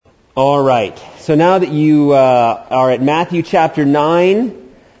All right. So now that you are at Matthew chapter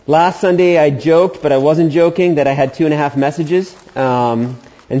 9, last Sunday I joked, but I wasn't joking, that I had 2.5 messages.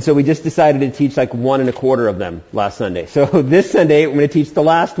 And so we just decided to teach like 1.25 of them last Sunday. So this Sunday I'm going to teach the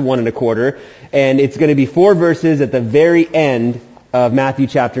last 1.25, and it's going to be 4 verses at the very end of Matthew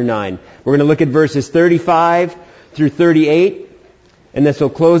chapter 9. We're going to look at verses 35 through 38, and this will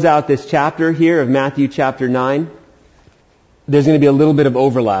close out this chapter here of Matthew chapter 9. There's going to be a little bit of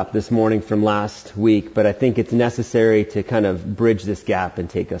overlap this morning from last week, but I think it's necessary to kind of bridge this gap and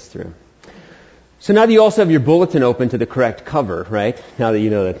take us through. So now that you also have your bulletin open to the correct cover, right? Now that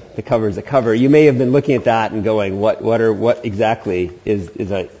you know that the cover is a cover, you may have been looking at that and going, what exactly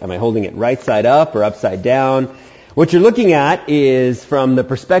am I holding it right side up or upside down? What you're looking at is from the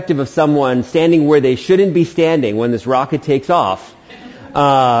perspective of someone standing where they shouldn't be standing when this rocket takes off,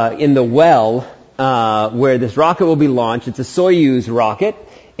 in the well, where this rocket will be launched. It's a Soyuz rocket.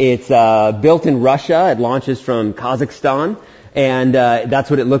 It's built in Russia. It launches from Kazakhstan, and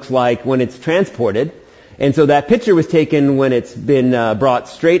that's what it looks like when it's transported. And so that picture was taken when it's been brought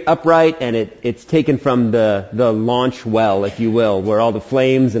straight upright, and it's taken from the launch well, if you will, where all the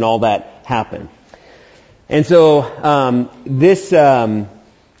flames and all that happen. And so this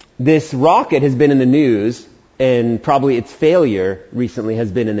rocket has been in the news, and probably its failure recently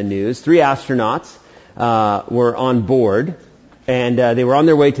has been in the news. 3 astronauts were on board, and they were on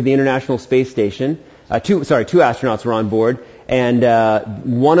their way to the International Space Station. Two astronauts were on board, and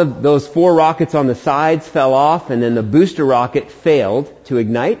one of those 4 rockets on the sides fell off, and then the booster rocket failed to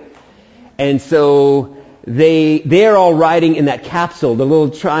ignite. And so they are all riding in that capsule, the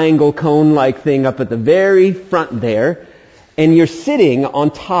little triangle cone-like thing up at the very front there, and you're sitting on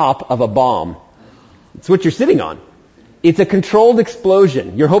top of a bomb. It's what you're sitting on. It's a controlled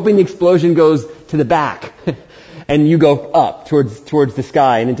explosion. You're hoping the explosion goes to the back and you go up towards the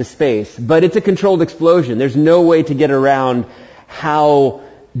sky and into space. But it's a controlled explosion. There's no way to get around how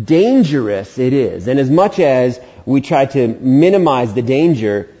dangerous it is. And as much as we try to minimize the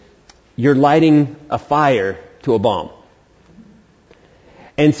danger, you're lighting a fire to a bomb.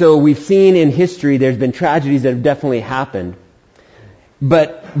 And so we've seen in history there's been tragedies that have definitely happened.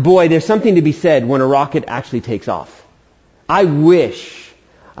 But boy, there's something to be said when a rocket actually takes off. I wish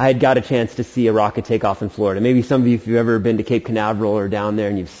I had got a chance to see a rocket take off in Florida. Maybe some of you, if you've ever been to Cape Canaveral or down there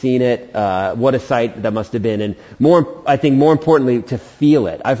and you've seen it, what a sight that must have been. And I think more importantly, to feel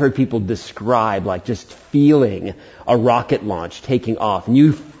it. I've heard people describe like just feeling a rocket launch taking off, and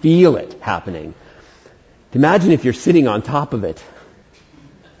you feel it happening. Imagine if you're sitting on top of it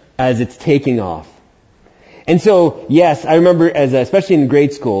as it's taking off. And so, yes, I remember especially in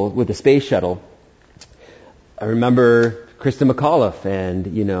grade school with the space shuttle, I remember Krista McAuliffe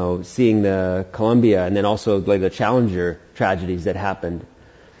and, seeing the Columbia and then also like the Challenger tragedies that happened.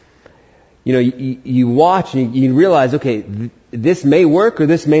 You watch and you realize, okay, this may work or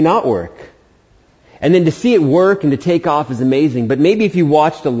this may not work. And then to see it work and to take off is amazing. But maybe if you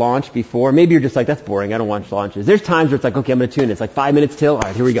watched a launch before, maybe you're just like, that's boring, I don't watch launches. There's times where it's like, okay, I'm going to tune in. It's like 5 minutes till. All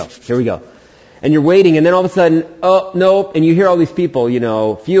right, here we go. And you're waiting, and then all of a sudden, oh, nope, and you hear all these people,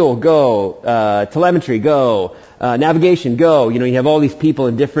 fuel, go, telemetry, go, navigation, go. You have all these people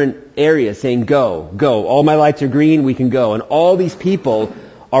in different areas saying, go. All my lights are green, we can go. And all these people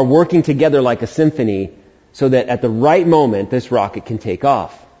are working together like a symphony so that at the right moment, this rocket can take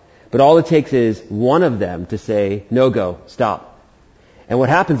off. But all it takes is one of them to say, no go, stop. And what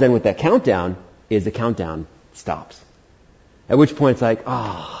happens then with that countdown is the countdown stops. At which point it's like,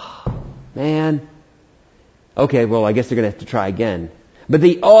 man, okay, well, I guess they're going to have to try again. But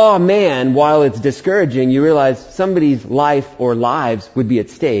while it's discouraging, you realize somebody's life or lives would be at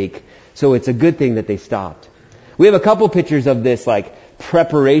stake, so it's a good thing that they stopped. We have a couple pictures of this, like,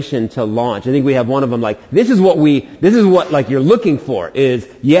 preparation to launch. I think we have one of them, like, this is what you're looking for, is,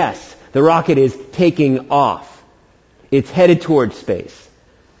 yes, the rocket is taking off. It's headed towards space.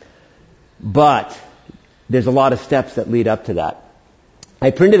 But there's a lot of steps that lead up to that. I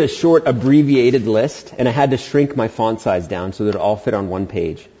printed a short abbreviated list, and I had to shrink my font size down so that it all fit on one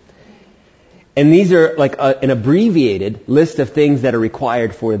page. And these are like an abbreviated list of things that are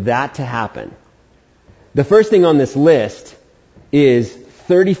required for that to happen. The first thing on this list is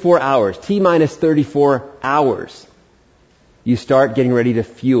 34 hours, T-minus 34 hours. You start getting ready to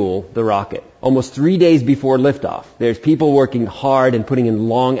fuel the rocket. Almost 3 days before liftoff, there's people working hard and putting in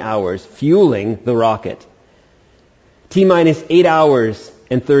long hours fueling the rocket. T-minus 8 hours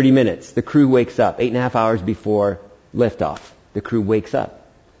and 30 minutes. The crew wakes up. 8.5 hours before liftoff. The crew wakes up.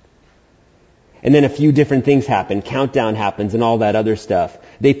 And then a few different things happen. Countdown happens and all that other stuff.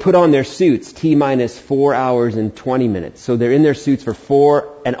 They put on their suits T-minus 4 hours and 20 minutes. So they're in their suits for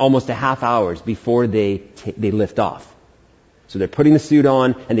 4 and almost a half hours before they lift off. So they're putting the suit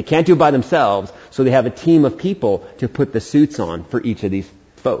on, and they can't do it by themselves, so they have a team of people to put the suits on for each of these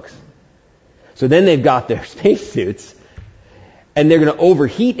folks. So then they've got their space suits, and they're going to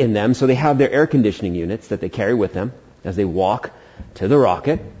overheat in them, so they have their air conditioning units that they carry with them as they walk to the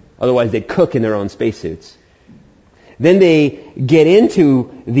rocket. Otherwise, they'd cook in their own spacesuits. Then they get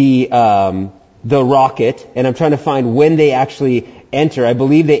into the rocket, and I'm trying to find when they actually enter. I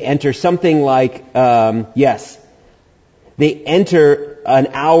believe they enter something like, they enter an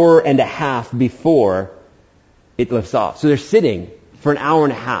hour and a half before it lifts off. So they're sitting for an hour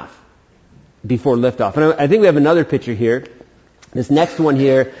and a half before liftoff. And I think we have another picture here. This next one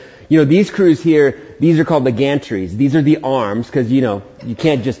here, these crews here, these are called the gantries. These are the arms, because, you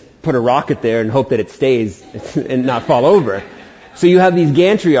can't just put a rocket there and hope that it stays and not fall over. So you have these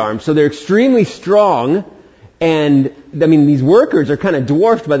gantry arms. So they're extremely strong. And, these workers are kind of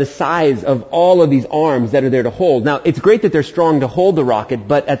dwarfed by the size of all of these arms that are there to hold. Now, it's great that they're strong to hold the rocket,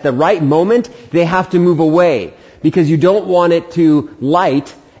 but at the right moment, they have to move away. Because you don't want it to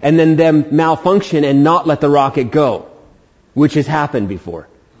light and then them malfunction and not let the rocket go, which has happened before.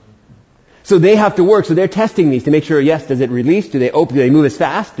 So they have to work. So they're testing these to make sure, yes, does it release? Do they open? Do they move as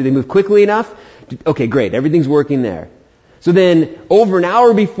fast? Do they move quickly enough? Okay, great. Everything's working there. So then, over an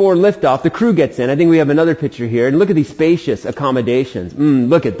hour before liftoff, the crew gets in. I think we have another picture here. And look at these spacious accommodations.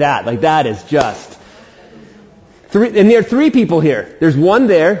 Look at that. Like, that is just... And there are 3 people here. There's one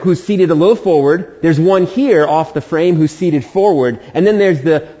there who's seated a little forward. There's one here off the frame who's seated forward. And then there's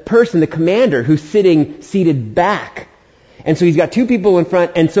the person, the commander, who's seated back. And so he's got 2 people in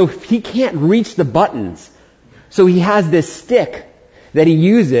front, and so he can't reach the buttons. So he has this stick that he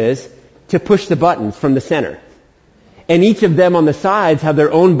uses to push the buttons from the center. And each of them on the sides have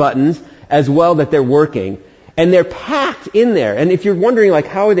their own buttons as well that they're working. And they're packed in there. And if you're wondering,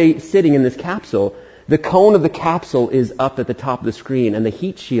 how are they sitting in this capsule, the cone of the capsule is up at the top of the screen, and the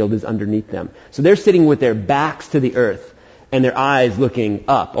heat shield is underneath them. So they're sitting with their backs to the earth and their eyes looking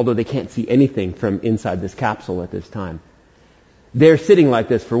up, although they can't see anything from inside this capsule at this time. They're sitting like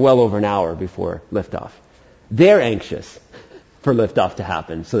this for well over an hour before liftoff. They're anxious for liftoff to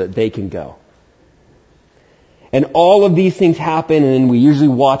happen so that they can go. And all of these things happen, and then we usually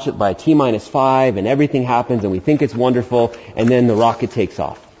watch it by T-minus 5, and everything happens, and we think it's wonderful, and then the rocket takes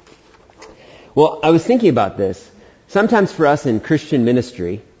off. Well, I was thinking about this. Sometimes for us in Christian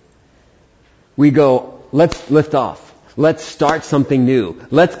ministry, we go, let's lift off. Let's start something new.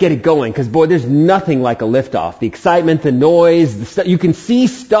 Let's get it going. Because, boy, there's nothing like a liftoff. The excitement, the noise, you can see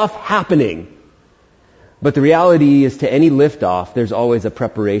stuff happening. But the reality is, to any liftoff, there's always a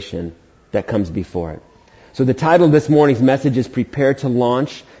preparation that comes before it. So the title of this morning's message is Prepare to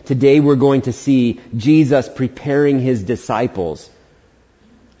Launch. Today we're going to see Jesus preparing His disciples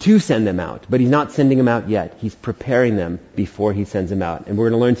to send them out. But He's not sending them out yet. He's preparing them before He sends them out. And we're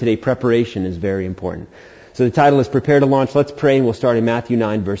going to learn today preparation is very important. So the title is Prepare to Launch. Let's pray, and we'll start in Matthew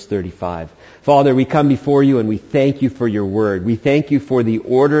 9, verse 35. Father, we come before You and we thank You for Your Word. We thank You for the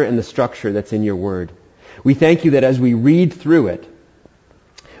order and the structure that's in Your Word. We thank You that as we read through it,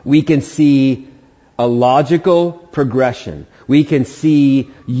 we can see a logical progression. We can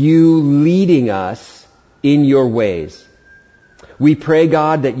see You leading us in Your ways. We pray,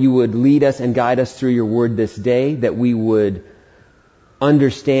 God, that You would lead us and guide us through Your Word this day, that we would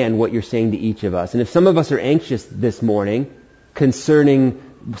understand what You're saying to each of us. And if some of us are anxious this morning concerning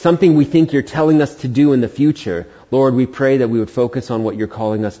something we think You're telling us to do in the future, Lord, we pray that we would focus on what You're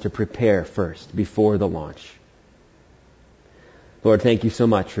calling us to prepare first, before the launch. Lord, thank You so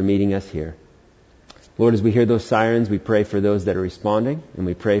much for meeting us here. Lord, as we hear those sirens, we pray for those that are responding, and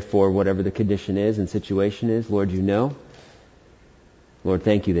we pray for whatever the condition is and situation is. Lord, You know. Lord,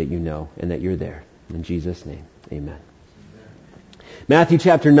 thank You that You know and that You're there. In Jesus' name, amen. Matthew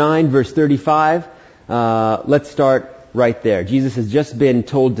chapter 9, verse 35. Let's start right there. Jesus has just been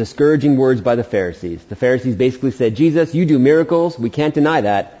told discouraging words by the Pharisees. The Pharisees basically said, Jesus, You do miracles. We can't deny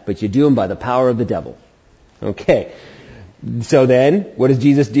that, but You do them by the power of the devil. Okay. So then, what does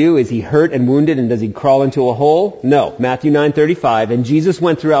Jesus do? Is He hurt and wounded, and does He crawl into a hole? No. Matthew 9:35. And Jesus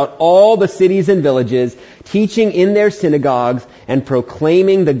went throughout all the cities and villages, teaching in their synagogues and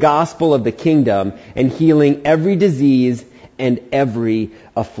proclaiming the gospel of the kingdom and healing every disease and every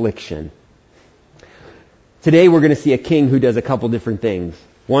affliction. Today we're going to see a king who does a couple different things.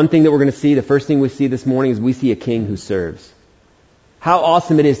 One thing that we're going to see, the first thing we see this morning, is we see a king who serves. How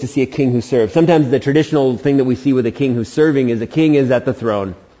awesome it is to see a king who serves. Sometimes the traditional thing that we see with a king who's serving is a king is at the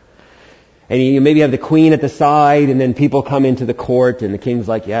throne. And you maybe have the queen at the side, and then people come into the court, and the king's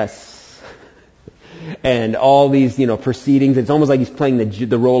like, yes. And all these, proceedings. It's almost like he's playing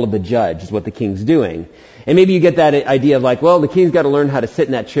the role of the judge, is what the king's doing. And maybe you get that idea of like, well, the king's got to learn how to sit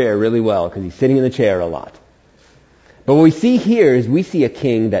in that chair really well, because he's sitting in the chair a lot. But what we see here is we see a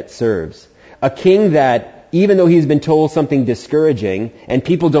king that serves. A king that, even though he's been told something discouraging, and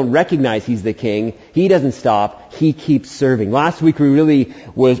people don't recognize he's the king, he doesn't stop. He keeps serving. Last week we really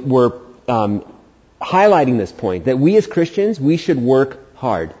were highlighting this point, that we as Christians, we should work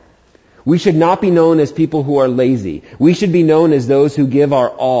hard. We should not be known as people who are lazy. We should be known as those who give our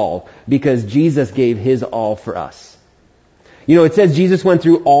all, because Jesus gave His all for us. It says Jesus went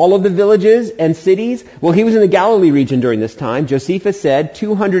through all of the villages and cities. Well, He was in the Galilee region during this time. Josephus said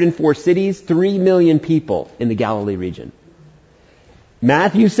 204 cities, 3 million people in the Galilee region.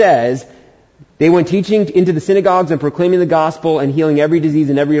 Matthew says they went teaching into the synagogues and proclaiming the gospel and healing every disease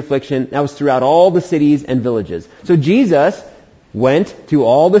and every affliction. That was throughout all the cities and villages. So Jesus went to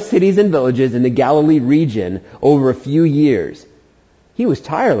all the cities and villages in the Galilee region over a few years. He was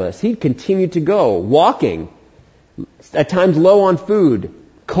tireless. He continued to go, walking, at times low on food,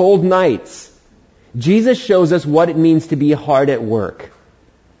 cold nights. Jesus shows us what it means to be hard at work.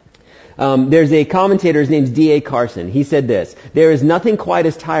 There's a commentator, his name's D.A. Carson. He said this: there is nothing quite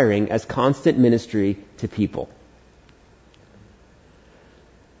as tiring as constant ministry to people.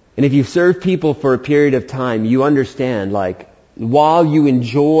 And if you've served people for a period of time, you understand, while you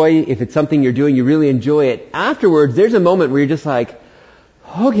enjoy, if it's something you're doing, you really enjoy it, afterwards, there's a moment where you're just like,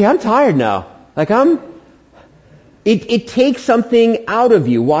 okay, I'm tired now. It takes something out of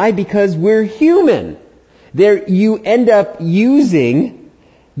you. Why? Because we're human. You end up using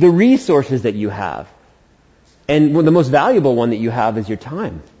the resources that you have. And the most valuable one that you have is your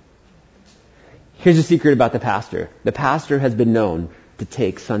time. Here's a secret about the pastor. The pastor has been known to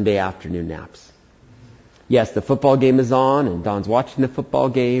take Sunday afternoon naps. Yes, the football game is on, and Don's watching the football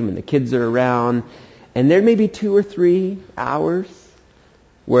game, and the kids are around, and there may be 2 or 3 hours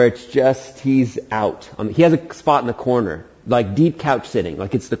where it's just he's out. He has a spot in the corner, like deep couch sitting,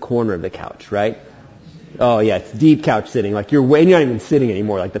 like it's the corner of the couch, right? Oh yeah, it's deep couch sitting, like you're not even sitting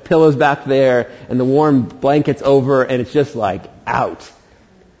anymore, like the pillow's back there, and the warm blanket's over, and it's just like out.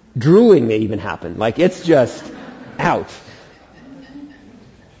 Drooling may even happen, like it's just out.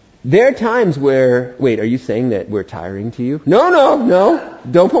 There are times where, wait, are you saying that we're tiring to you? No.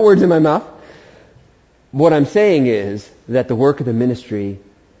 Don't put words in my mouth. What I'm saying is that the work of the ministry,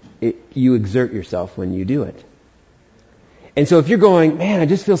 you exert yourself when you do it. And so if you're going, man, I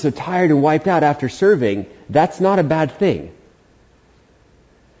just feel so tired and wiped out after serving, that's not a bad thing.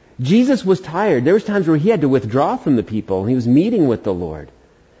 Jesus was tired. There was times where He had to withdraw from the people, and He was meeting with the Lord.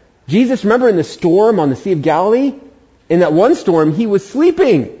 Jesus, remember in the storm on the Sea of Galilee? In that one storm, He was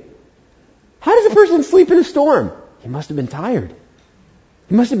sleeping. How does a person sleep in a storm? He must have been tired.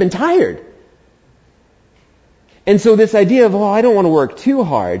 And so this idea of, I don't want to work too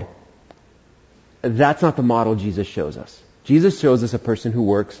hard, that's not the model Jesus shows us. Jesus shows us a person who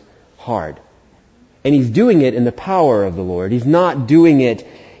works hard. And He's doing it in the power of the Lord. He's not doing it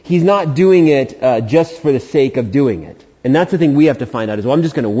just for the sake of doing it. And that's the thing we have to find out is, I'm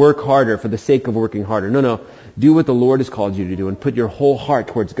just going to work harder for the sake of working harder. No. Do what the Lord has called you to do and put your whole heart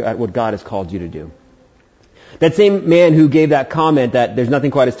towards what God has called you to do. That same man who gave that comment that there's nothing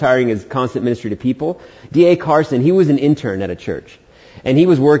quite as tiring as constant ministry to people, D.A. Carson, he was an intern at a church. And he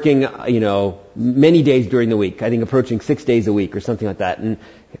was working, many days during the week, I think approaching 6 days a week or something like that. And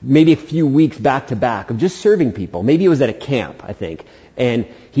maybe a few weeks back to back of just serving people. Maybe it was at a camp, I think. And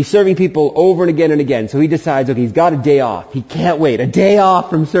he's serving people over and again and again. So he decides, okay, he's got a day off. He can't wait. A day off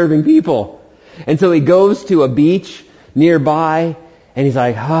from serving people. And so he goes to a beach nearby, and he's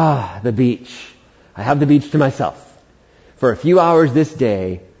like, the beach. I have the beach to myself. For a few hours this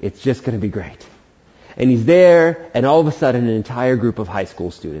day, it's just going to be great. And he's there, and all of a sudden an entire group of high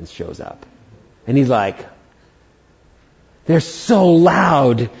school students shows up. And he's like, they're so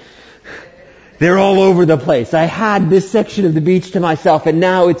loud. They're all over the place. I had this section of the beach to myself, and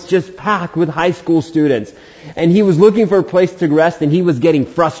now it's just packed with high school students. And he was looking for a place to rest, and he was getting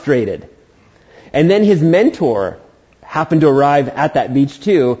frustrated. And then his mentor happened to arrive at that beach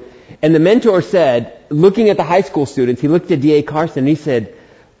too. And the mentor said, looking at the high school students, he looked at D.A. Carson and he said,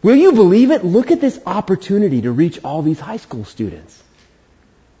 will you believe it? Look at this opportunity to reach all these high school students.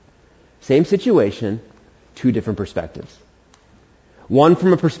 Same situation, 2 different perspectives. One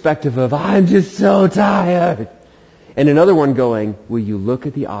from a perspective of, I'm just so tired. And another one going, will you look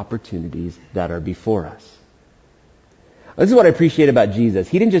at the opportunities that are before us? This is what I appreciate about Jesus.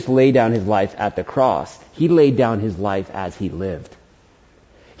 He didn't just lay down His life at the cross. He laid down His life as He lived.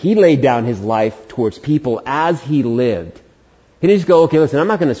 He laid down his life towards people as he lived. He didn't just go, okay, listen, I'm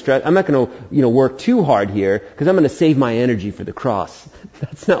not going to work too hard here because I'm going to save my energy for the cross.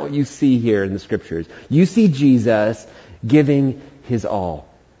 That's not what you see here in the scriptures. You see Jesus giving his all.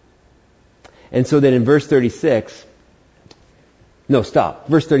 And so then in verse 36,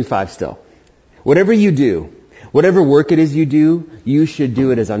 verse 35 still. Whatever you do, whatever work it is you do, you should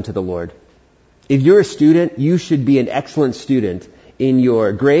do it as unto the Lord. If you're a student, you should be an excellent student in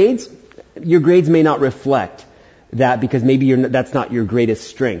your grades. Your grades may not reflect that because maybe that's not your greatest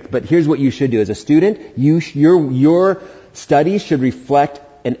strength. But here's what you should do as a student. Your studies should reflect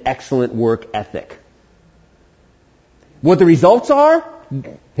an excellent work ethic. What the results are,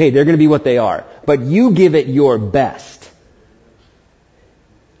 hey, they're going to be what they are. But you give it your best.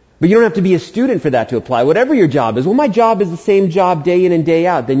 But you don't have to be a student for that to apply. Whatever your job is, well, my job is the same job day in and day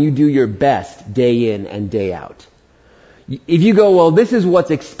out. Then you do your best day in and day out. If you go, well, this is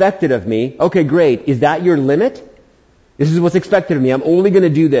what's expected of me. Okay, great. Is that your limit? This is what's expected of me. I'm only going to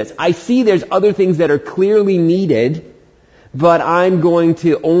do this. I see there's other things that are clearly needed, but I'm going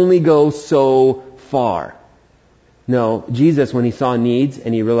to only go so far. No, Jesus, when he saw needs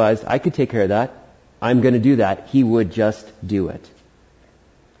and he realized, I could take care of that, I'm going to do that, he would just do it.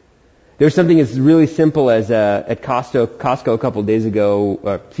 There's something as really simple as at Costco a couple of days ago,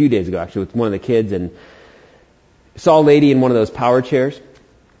 a few days ago actually, with one of the kids, and saw a lady in one of those power chairs.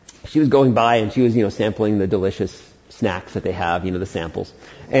 She was going by and she was, sampling the delicious snacks that they have, the samples.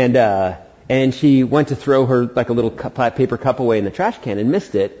 And she went to throw her like a little paper cup away in the trash can and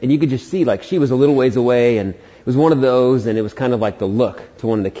missed it. And you could just see like she was a little ways away, and it was one of those, and it was kind of like the look to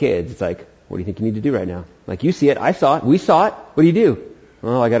one of the kids. It's like, what do you think you need to do right now? Like, you see it, I saw it, we saw it. What do you do?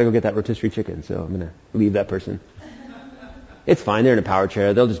 Oh, I got to go get that rotisserie chicken, so I'm going to leave that person. It's fine. They're in a power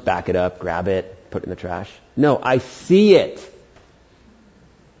chair. They'll just back it up, grab it, put it in the trash. No, I see it.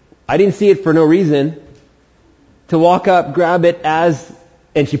 I didn't see it for no reason. To walk up, grab it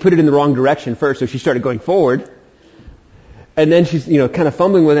and she put it in the wrong direction first, so she started going forward. And then she's, kind of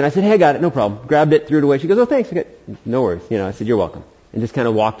fumbling with it. I said, hey, I got it, no problem. Grabbed it, threw it away. She goes, oh, thanks. Okay. No worries. I said, you're welcome. And just kind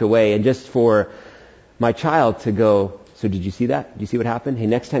of walked away. And just for my child to go, so did you see that? Did you see what happened? Hey,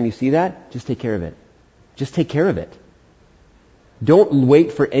 next time you see that, just take care of it. Just take care of it. Don't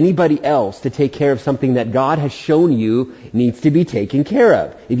wait for anybody else to take care of something that God has shown you needs to be taken care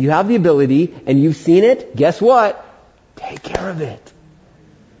of. If you have the ability and you've seen it, guess what? Take care of it.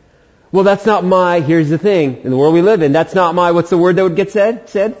 Well, that's not here's the thing, in the world we live in, that's not what's the word that would get said?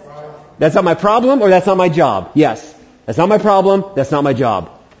 That's not my problem, or that's not my job? Yes. That's not my problem, that's not my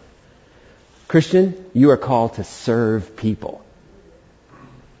job. Christian, you are called to serve people.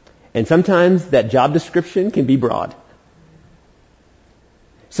 And sometimes that job description can be broad.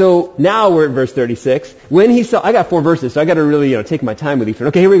 So now we're at verse 36. When he saw, I got 4 verses, so I got to really, take my time with each one.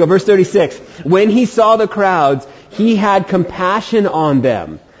 Okay, here we go. Verse 36. When he saw the crowds, he had compassion on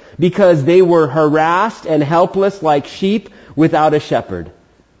them because they were harassed and helpless like sheep without a shepherd.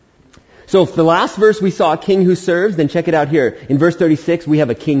 So if the last verse we saw a king who serves, then check it out here. In verse 36, we have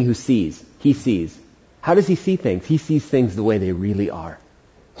a king who sees. He sees. How does he see things? He sees things the way they really are.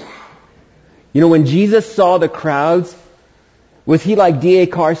 When Jesus saw the crowds, was he like D.A.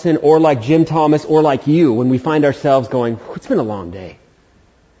 Carson or like Jim Thomas or like you when we find ourselves going, it's been a long day.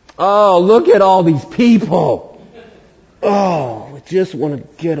 Oh, look at all these people. Oh, I just want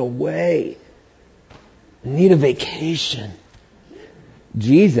to get away. I need a vacation.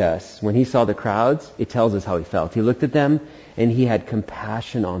 Jesus, when he saw the crowds, it tells us how he felt. He looked at them and he had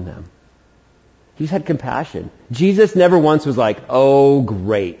compassion on them. He's had compassion. Jesus never once was like, oh,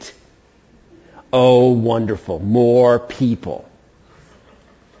 great. Oh, wonderful. More people.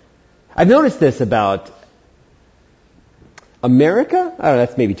 I've noticed this about America. I don't know,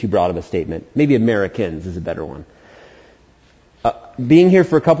 that's maybe too broad of a statement. Maybe Americans is a better one. Being here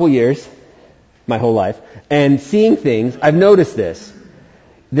for a couple years, my whole life, and seeing things, I've noticed this,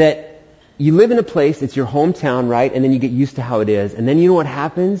 that you live in a place, it's your hometown, right? And then you get used to how it is. And then you know what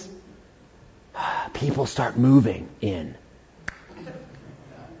happens? People start moving in.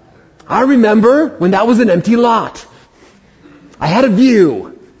 I remember when that was an empty lot. I had a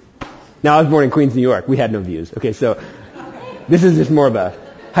view. Now, I was born in Queens, New York. We had no views. Okay, so this is just more of a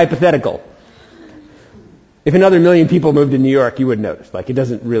hypothetical. If another 1 million people moved to New York, you would notice. Like, it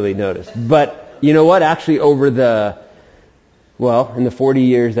doesn't really notice. But you know what? Actually, in the 40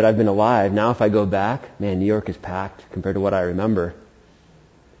 years that I've been alive, now if I go back, man, New York is packed compared to what I remember.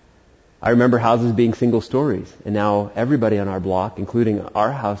 I remember houses being single stories, and now everybody on our block, including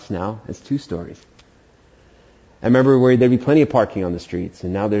our house now, has 2 stories. I remember where there'd be plenty of parking on the streets,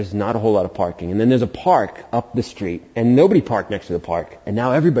 and now there's not a whole lot of parking. And then there's a park up the street, and nobody parked next to the park, and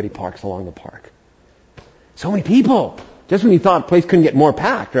now everybody parks along the park. So many people. Just when you thought a place couldn't get more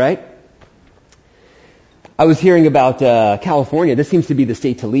packed, right? I was hearing about California. This seems to be the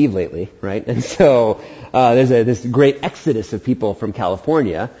state to leave lately, right? And so there's this great exodus of people from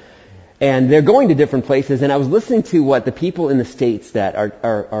California, and they're going to different places. And I was listening to what the people in the states that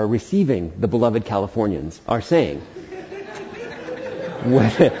are receiving the beloved Californians are saying.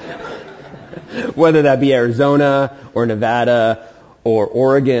 Whether that be Arizona or Nevada or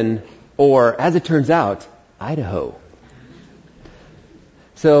Oregon or, as it turns out, Idaho.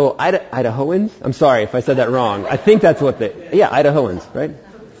 So, Idahoans? I'm sorry if I said that wrong. I think that's what Idahoans, right?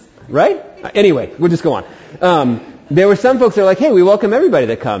 Right? Anyway, we'll just go on. There were some folks that are like, hey, we welcome everybody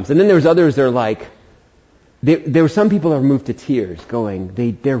that comes. And then there was others that are like, there were some people that were moved to tears going,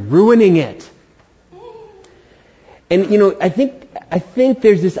 they're ruining it. And, I think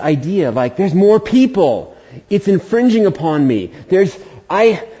there's this idea, like, there's more people. It's infringing upon me.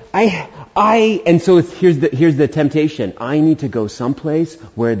 And so here's the temptation. I need to go someplace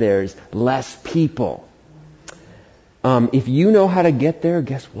where there's less people. If you know how to get there,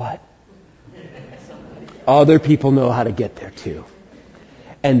 guess what? Other people know how to get there too.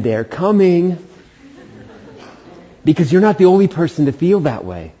 And they're coming. Because you're not the only person to feel that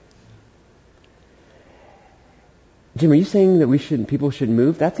way. Jim, are you saying that people should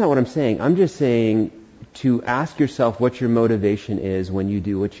move? That's not what I'm saying. I'm just saying to ask yourself what your motivation is when you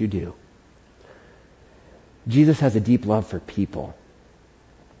do what you do. Jesus has a deep love for people.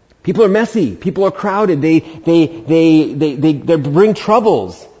 People are messy. People are crowded. They bring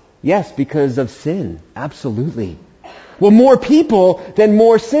troubles. Yes, because of sin. Absolutely. Well, more people than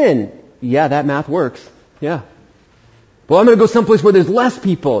more sin. Yeah, that math works. Yeah. Well, I'm going to go someplace where there's less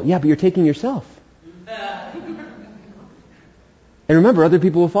people. Yeah, but you're taking yourself. And remember, other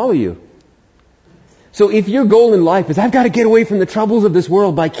people will follow you. So if your goal in life is, I've got to get away from the troubles of this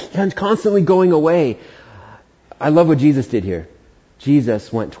world by constantly going away, I love what Jesus did here.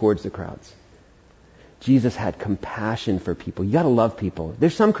 Jesus went towards the crowds. Jesus had compassion for people. You got to love people.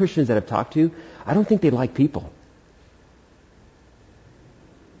 There's some Christians that I've talked to, I don't think they like people.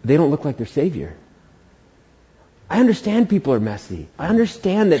 They don't look like their Savior. I understand people are messy. I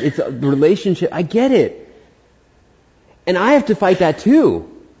understand that it's a relationship. I get it. And I have to fight that too.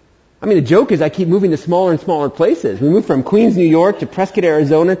 I mean, the joke is I keep moving to smaller and smaller places. We moved from Queens, New York to Prescott,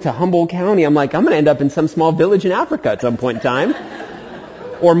 Arizona to Humboldt County. I'm like, I'm going to end up in some small village in Africa at some point in time.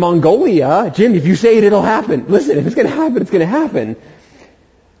 Or Mongolia. Jim, if you say it, it'll happen. Listen, if it's going to happen, it's going to happen.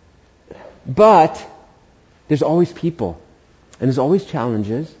 But there's always people. And there's always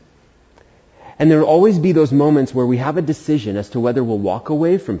challenges. And there will always be those moments where we have a decision as to whether we'll walk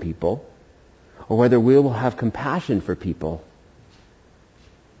away from people or whether we will have compassion for people.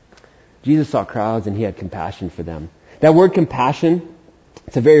 Jesus saw crowds and he had compassion for them. That word compassion,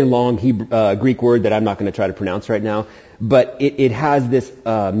 it's a very long Greek word that I'm not going to try to pronounce right now, but it has this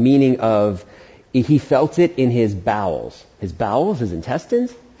meaning of, he felt it in his bowels. His bowels, his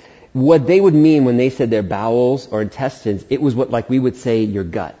intestines? What they would mean when they said their bowels or intestines, it was what like we would say your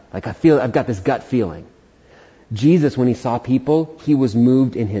gut. Like I've got this gut feeling. Jesus, when he saw people, he was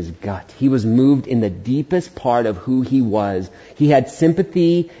moved in his gut. He was moved in the deepest part of who he was. He had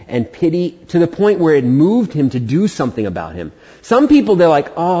sympathy and pity to the point where it moved him to do something about him. Some people, they're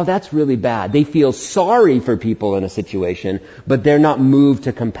like, oh, that's really bad. They feel sorry for people in a situation, but they're not moved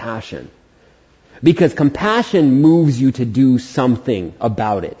to compassion. Because compassion moves you to do something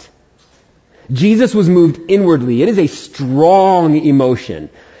about it. Jesus was moved inwardly. It is a strong emotion.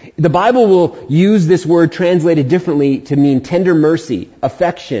 The Bible will use this word translated differently to mean tender mercy,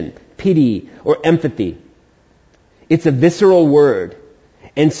 affection, pity, or empathy. It's a visceral word.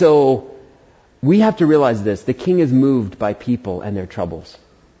 And so we have to realize this. The King is moved by people and their troubles.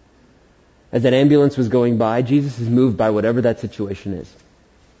 As that ambulance was going by, Jesus is moved by whatever that situation is.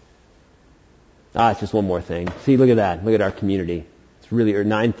 It's just one more thing. See, look at that. Look at our community. It's really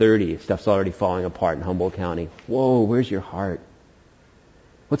 9:30. Stuff's already falling apart in Humboldt County. Whoa, where's your heart?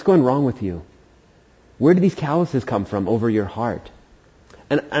 What's going wrong with you? Where do these calluses come from over your heart?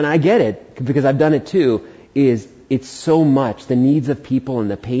 And I get it, because I've done it too, it's so much. The needs of people and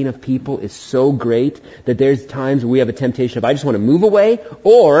the pain of people is so great that there's times where we have a temptation of I just want to move away,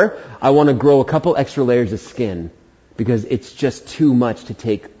 or I want to grow a couple extra layers of skin because it's just too much to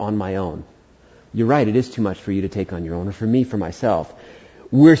take on my own. You're right, it is too much for you to take on your own, or for me, for myself.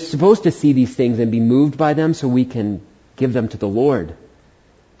 We're supposed to see these things and be moved by them so we can give them to the Lord.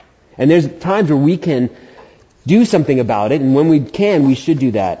 And there's times where we can do something about it, and when we can, we should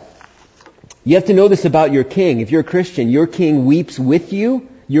do that. You have to know this about your king. If you're a Christian, your king weeps with you.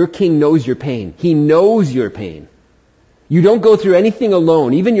 Your king knows your pain. He knows your pain. You don't go through anything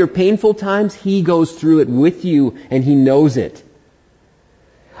alone. Even your painful times, he goes through it with you and he knows it.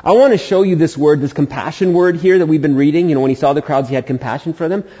 I want to show you this word, this compassion word here that we've been reading. When he saw the crowds, he had compassion for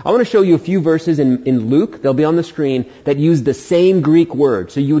them. I want to show you a few verses in Luke, they'll be on the screen, that use the same Greek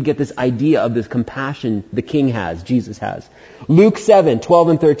word. So you would get this idea of this compassion the king has, Jesus has. Luke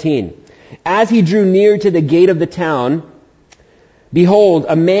 7:12 and 13. As he drew near to the gate of the town, behold,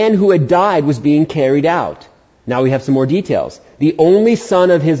 a man who had died was being carried out. Now we have some more details. The only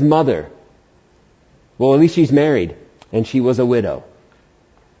son of his mother. Well, at least she's married, and she was a widow.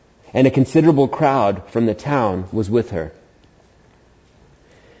 And a considerable crowd from the town was with her.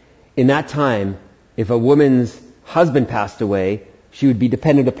 In that time, if a woman's husband passed away, she would be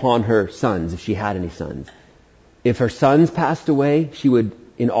dependent upon her sons, if she had any sons. If her sons passed away, she would,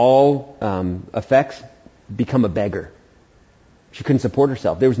 in all effects, become a beggar. She couldn't support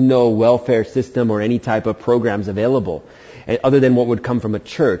herself. There was no welfare system or any type of programs available, other than what would come from a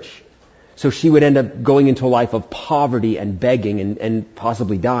church. So she would end up going into a life of poverty and begging and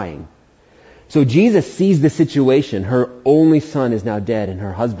possibly dying. So Jesus sees the situation. Her only son is now dead and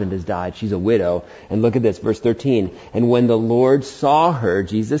her husband has died. She's a widow. And look at this, verse 13. And when the Lord saw her,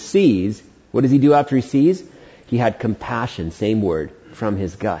 Jesus sees, what does he do after he sees? He had compassion, same word, from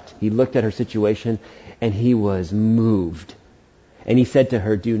his gut. He looked at her situation and he was moved. And he said to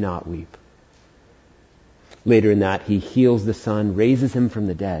her, do not weep. Later in that, he heals the son, raises him from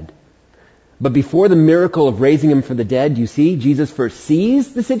the dead. But before the miracle of raising him from the dead, you see, Jesus first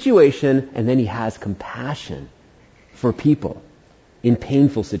sees the situation and then he has compassion for people in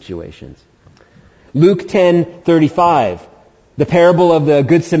painful situations. Luke 10:35, the parable of the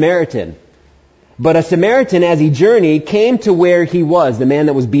Good Samaritan. But a Samaritan, as he journeyed, came to where he was, the man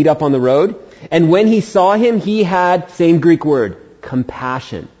that was beat up on the road. And when he saw him, he had, same Greek word,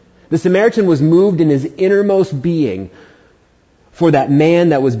 compassion. The Samaritan was moved in his innermost being for that man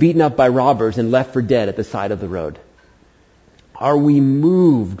that was beaten up by robbers and left for dead at the side of the road. Are we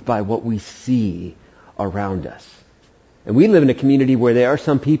moved by what we see around us? And we live in a community where there are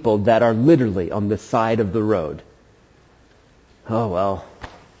some people that are literally on the side of the road. Oh, well,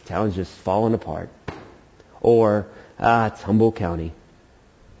 town's just falling apart. Or, it's Humboldt County.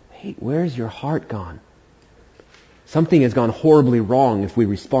 Hey, where's your heart gone? Something has gone horribly wrong if we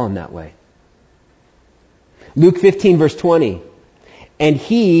respond that way. Luke 15, verse 20. And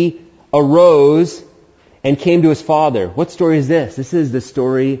he arose and came to his father. What story is this? This is the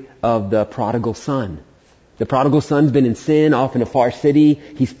story of the prodigal son. The prodigal son's been in sin, off in a far city.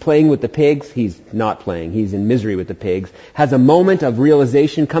 He's playing with the pigs. He's not playing. He's in misery with the pigs. Has a moment of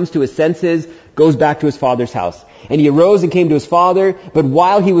realization, comes to his senses, goes back to his father's house. And he arose and came to his father, but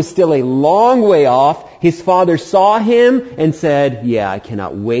while he was still a long way off, his father saw him and said, yeah, I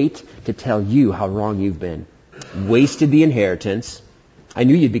cannot wait to tell you how wrong you've been. Wasted the inheritance. I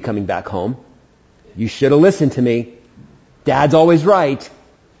knew you'd be coming back home. You should have listened to me. Dad's always right.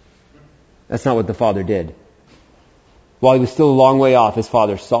 That's not what the father did. While he was still a long way off, his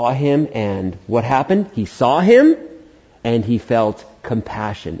father saw him, and what happened? He saw him, and he felt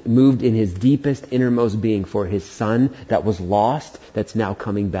compassion, moved in his deepest, innermost being for his son that was lost, that's now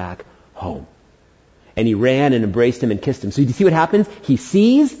coming back home. And he ran and embraced him and kissed him. So you see what happens? He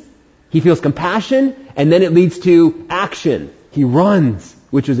sees, he feels compassion, and then it leads to action. He runs,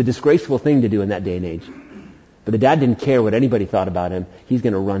 which was a disgraceful thing to do in that day and age. But the dad didn't care what anybody thought about him. He's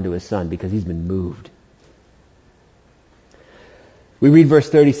going to run to his son because he's been moved. We read verse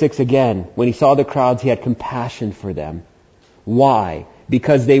 36 again. When he saw the crowds, he had compassion for them. Why?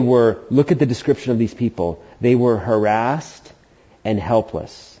 Because they were, look at the description of these people, they were harassed and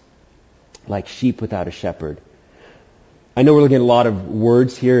helpless, like sheep without a shepherd. I know we're looking at a lot of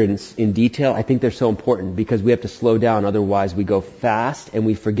words here in detail. I think they're so important because we have to slow down. Otherwise, we go fast and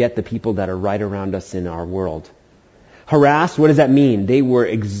we forget the people that are right around us in our world. Harassed, what does that mean? They were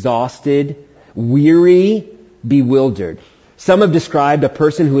exhausted, weary, bewildered. Some have described a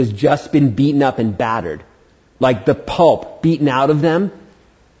person who has just been beaten up and battered, like the pulp beaten out of them,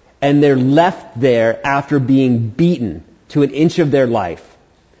 and they're left there after being beaten to an inch of their life.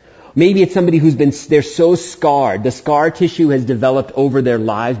 Maybe it's somebody they're so scarred. The scar tissue has developed over their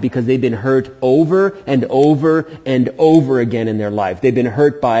lives because they've been hurt over and over and over again in their life. They've been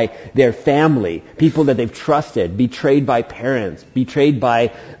hurt by their family, people that they've trusted, betrayed by parents, betrayed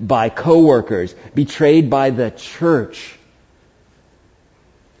by coworkers, betrayed by the church.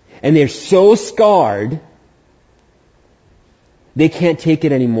 And they're so scarred They can't take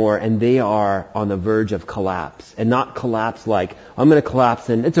it anymore, and they are on the verge of collapse. And not collapse like, I'm going to collapse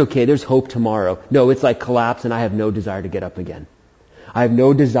and it's okay, there's hope tomorrow. No, it's like collapse and I have no desire to get up again. I have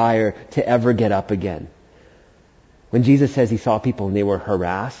no desire to ever get up again. When Jesus says he saw people and they were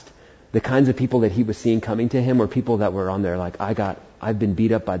harassed, the kinds of people that he was seeing coming to him were people that were on there like, I've been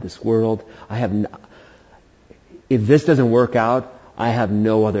beat up by this world. If this doesn't work out, I have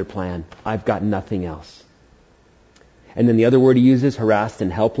no other plan. I've got nothing else. And then the other word he uses, harassed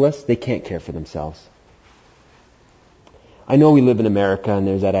and helpless, they can't care for themselves. I know we live in America and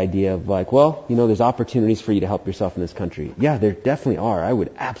there's that idea of like, well, there's opportunities for you to help yourself in this country. Yeah, there definitely are. I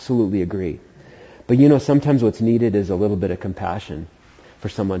would absolutely agree. But sometimes what's needed is a little bit of compassion for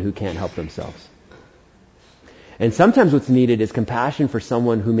someone who can't help themselves. And sometimes what's needed is compassion for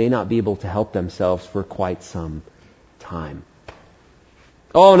someone who may not be able to help themselves for quite some time.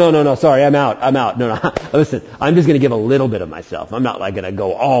 Oh, no, sorry, I'm out. No, listen, I'm just going to give a little bit of myself. I'm not like going to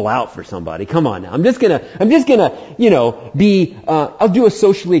go all out for somebody. Come on now. I'm just going to, I'll do a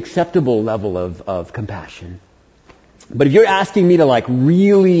socially acceptable level of compassion. But if you're asking me to like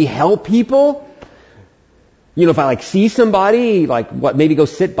really help people, if I like see somebody, maybe go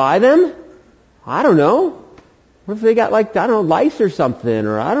sit by them? I don't know. What if they got lice or something,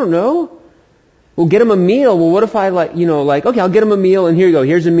 or I don't know. Well, get them a meal. Well, what if I okay, I'll get them a meal and here you go.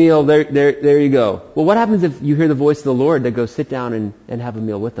 Here's a meal. There you go. Well, what happens if you hear the voice of the Lord that goes sit down and have a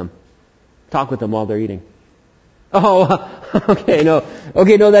meal with them? Talk with them while they're eating. Oh, okay,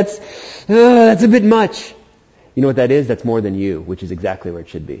 no, that's a bit much. You know what that is? That's more than you, which is exactly where it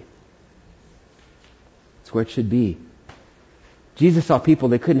should be. It's where it should be. Jesus saw people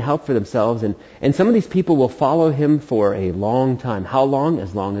that couldn't help for themselves, and some of these people will follow him for a long time. How long?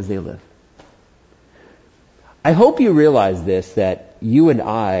 As long as they live. I hope you realize this, that you and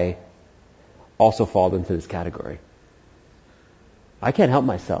I also fall into this category. I can't help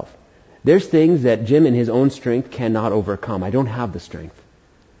myself. There's things that Jim in his own strength cannot overcome. I don't have the strength.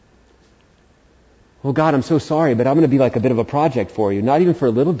 Well, God, I'm so sorry, but I'm going to be like a bit of a project for you. Not even for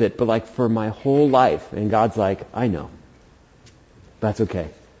a little bit, but like for my whole life. And God's like, I know. That's okay.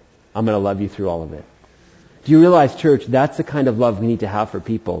 I'm going to love you through all of it. Do you realize, church, that's the kind of love we need to have for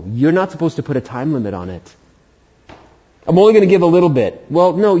people. You're not supposed to put a time limit on it. I'm only going to give a little bit.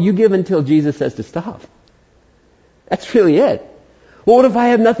 Well, no, you give until Jesus says to stop. That's really it. Well, what if I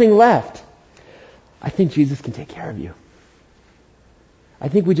have nothing left? I think Jesus can take care of you. I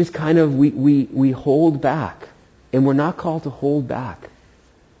think we just we hold back. And we're not called to hold back.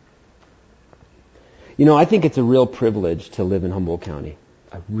 I think it's a real privilege to live in Humboldt County.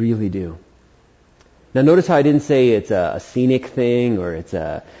 I really do. Now notice how I didn't say it's a scenic thing or it's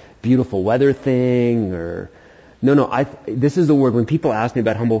a beautiful weather thing or... No, this is the word. When people ask me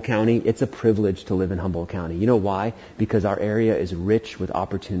about Humboldt County, it's a privilege to live in Humboldt County. You know why? Because our area is rich with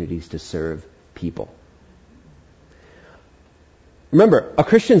opportunities to serve people. Remember, a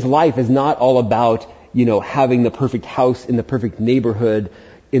Christian's life is not all about, having the perfect house in the perfect neighborhood,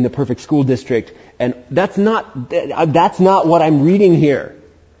 in the perfect school district. And that's not what I'm reading here.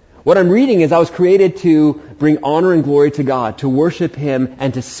 What I'm reading is I was created to bring honor and glory to God, to worship Him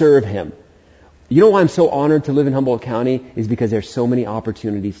and to serve Him. You know why I'm so honored to live in Humboldt County? Is because there's so many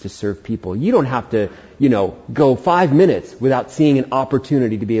opportunities to serve people. You don't have to, go 5 minutes without seeing an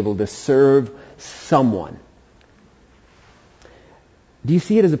opportunity to be able to serve someone. Do you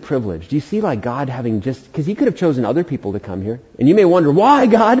see it as a privilege? Do you see God having because He could have chosen other people to come here. And you may wonder, why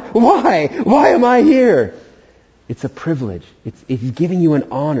God? Why? Why am I here? It's a privilege. He's giving you an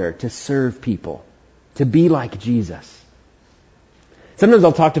honor to serve people, to be like Jesus. Sometimes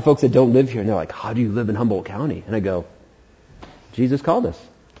I'll talk to folks that don't live here and they're like, how do you live in Humboldt County? And I go, Jesus called us.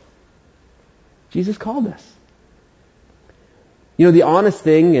 Jesus called us. The honest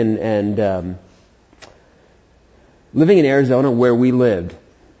thing and living in Arizona where we lived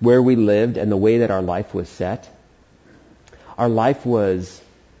and the way that our life was set, our life was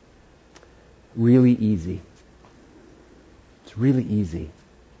really easy. It's really easy.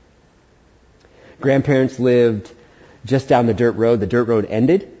 Grandparents lived just down the dirt road. The dirt road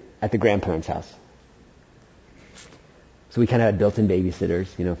ended at the grandparents' house. So we kind of had built-in babysitters,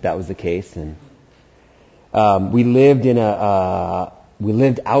 if that was the case. And we lived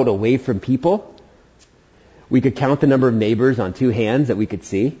out away from people. We could count the number of neighbors on 2 hands that we could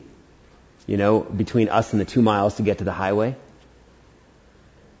see, between us and the 2 miles to get to the highway.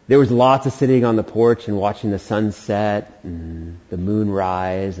 There was lots of sitting on the porch and watching the sun set and the moon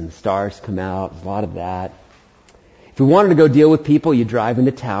rise and the stars come out. There's a lot of that. If we wanted to go deal with people, you drive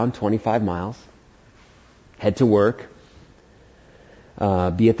into town 25 miles, head to work.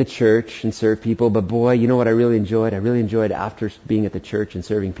 be at the church and serve people. But boy, you know what I really enjoyed? I really enjoyed after being at the church and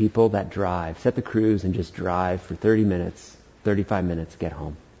serving people, that drive. Set the cruise and just drive for 30 minutes, 35 minutes, get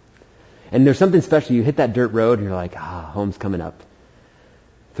home. And there's something special. You hit that dirt road and you're like, home's coming up.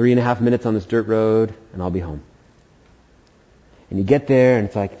 3.5 minutes on this dirt road and I'll be home. And you get there and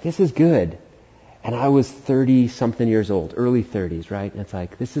it's like, this is good. And I was 30-something years old, early 30s, right? And it's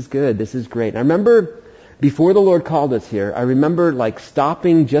like, this is good, this is great. And I remember before the Lord called us here, I remember like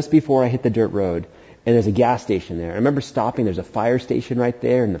stopping just before I hit the dirt road. And there's a gas station there. I remember stopping, there's a fire station right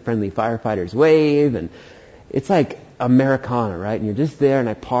there, and the friendly firefighters wave, and it's like Americana, right? And you're just there, and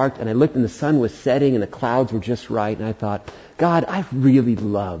I parked, and I looked, and the sun was setting, and the clouds were just right, and I thought, God, I really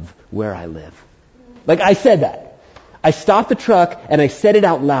love where I live. Like, I said that. I stopped the truck and I said it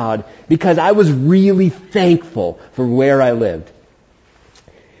out loud because I was really thankful for where I lived.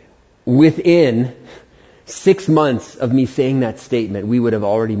 Within 6 months of me saying that statement, we would have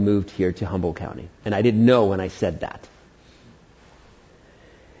already moved here to Humboldt County. And I didn't know when I said that.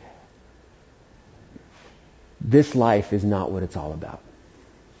 This life is not what it's all about.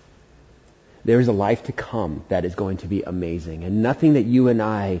 There is a life to come that is going to be amazing. And nothing that you and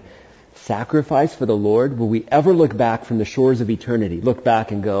I sacrifice for the Lord will we ever look back from the shores of eternity, look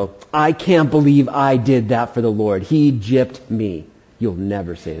back and go, I can't believe I did that for the Lord. He gypped me. You'll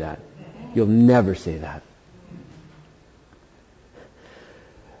never say that. You'll never say that.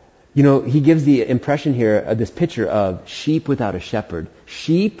 You know, he gives the impression here of this picture of sheep without a shepherd.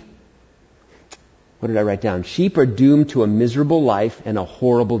 Sheep, what did I write down? Sheep are doomed to a miserable life and a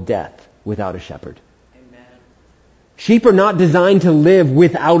horrible death without a shepherd. Sheep are not designed to live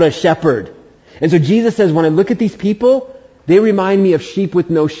without a shepherd. And so Jesus says, when I look at these people, they remind me of sheep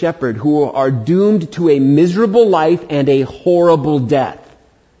with no shepherd who are doomed to a miserable life and a horrible death.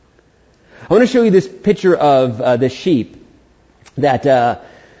 I want to show you this picture of the sheep. This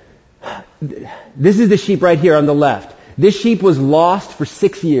is the sheep right here on the left. This sheep was lost for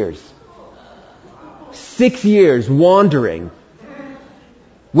 6 years. 6 years wandering.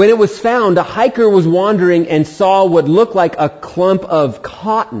 When it was found, a hiker was wandering and saw what looked like a clump of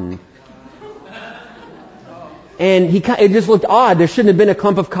cotton. And it just looked odd. There shouldn't have been a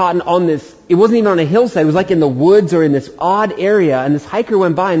clump of cotton on this. It wasn't even on a hillside. It was like in the woods or in this odd area. And this hiker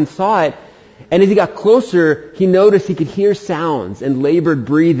went by and saw it. And as he got closer, he noticed he could hear sounds and labored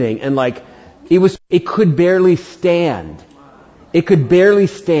breathing. And like, it could barely stand. It could barely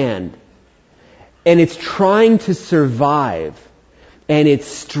stand. And it's trying to survive. And it's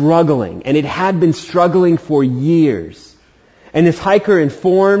struggling. And it had been struggling for years. And this hiker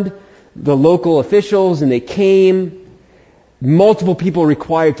informed the local officials, and they came. Multiple people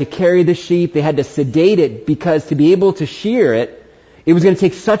required to carry the sheep. They had to sedate it because to be able to shear it, it was going to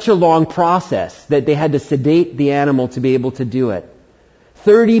take such a long process that they had to sedate the animal to be able to do it.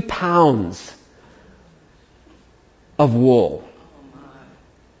 30 pounds of wool.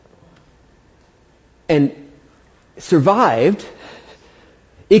 And survived.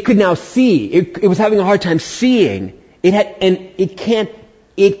 It could now see. It was having a hard time seeing. It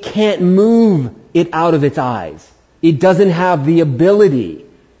can't move it out of its eyes. It doesn't have the ability.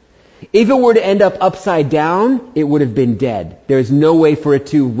 If it were to end up upside down, it would have been dead. There's no way for it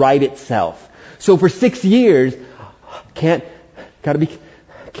to right itself. So for 6 years, okay,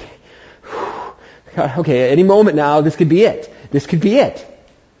 any moment now, this could be it. This could be it.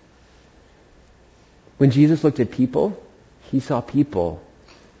 When Jesus looked at people, he saw people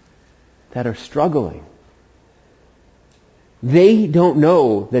that are struggling. They don't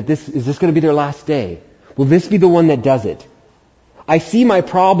know that is this going to be their last day? Will this be the one that does it? I see my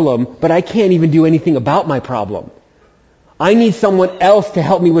problem, but I can't even do anything about my problem. I need someone else to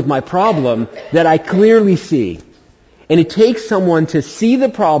help me with my problem that I clearly see. And it takes someone to see the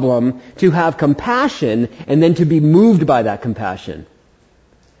problem, to have compassion, and then to be moved by that compassion.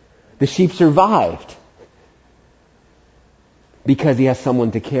 The sheep survived because he has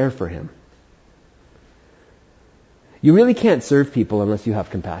someone to care for him. You really can't serve people unless you have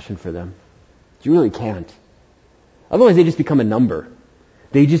compassion for them. You really can't. Otherwise they just become a number.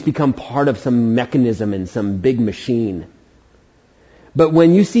 They just become part of some mechanism in some big machine. But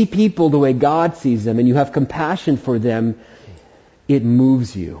when you see people the way God sees them and you have compassion for them, it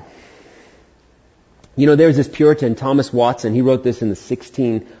moves you. You know, there's this Puritan, Thomas Watson. He wrote this in the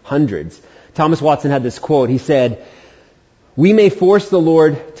 1600s. Thomas Watson had this quote. He said, we may force the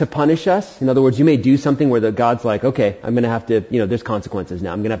Lord to punish us. In other words, you may do something where the God's like, okay, I'm going to have to, there's consequences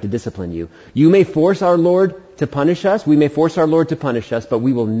now. I'm going to have to discipline you. You may force our Lord to punish us. We may force our Lord to punish us, but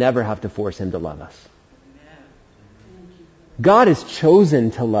we will never have to force him to love us. God has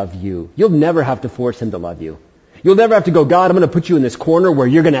chosen to love you. You'll never have to force him to love you. You'll never have to go, God, I'm going to put you in this corner where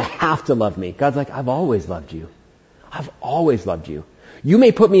you're going to have to love me. God's like, I've always loved you. I've always loved you. You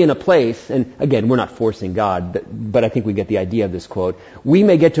may put me in a place, and again, we're not forcing God, but I think we get the idea of this quote. We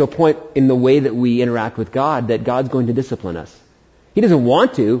may get to a point in the way that we interact with God that God's going to discipline us. He doesn't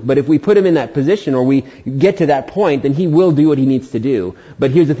want to, but if we put him in that position or we get to that point, then he will do what he needs to do. But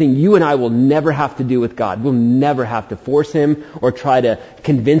here's the thing, you and I will never have to do with God. We'll never have to force him or try to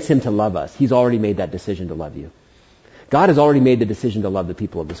convince him to love us. He's already made that decision to love you. God has already made the decision to love the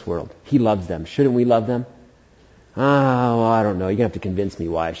people of this world. He loves them. Shouldn't we love them? Oh, well, I don't know. You're going to have to convince me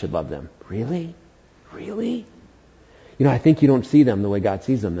why I should love them. Really? Really? You know, I think you don't see them the way God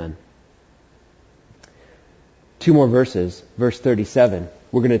sees them then. 2 more verses. Verse 37.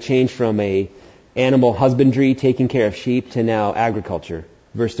 We're going to change from a animal husbandry, taking care of sheep, to now agriculture.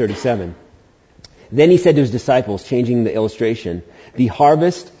 Verse 37. Then he said to his disciples, changing the illustration, the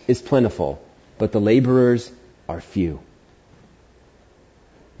harvest is plentiful, but the laborers are few.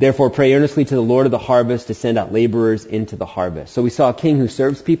 Therefore, pray earnestly to the Lord of the harvest to send out laborers into the harvest. So we saw a king who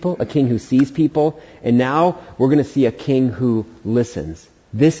serves people, a king who sees people, and now we're going to see a king who listens.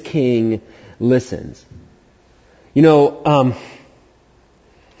 This king listens. You know,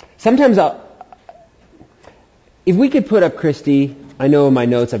 sometimes if we could put up, Christy, I know in my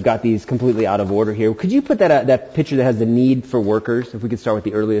notes I've got these completely out of order here. Could you put that picture that has the need for workers? If we could start with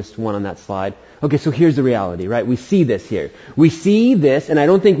the earliest one on that slide. Okay, so here's the reality, right? We see this here. We see this, and I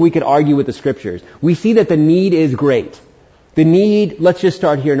don't think we could argue with the scriptures. We see that the need is great. The need, let's just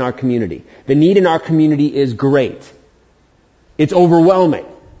start here in our community. The need in our community is great. It's overwhelming.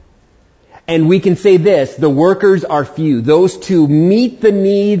 And we can say this, the workers are few. Those two meet the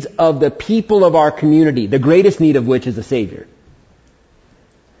needs of the people of our community, the greatest need of which is a Savior.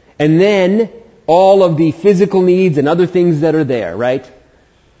 And then all of the physical needs and other things that are there, right?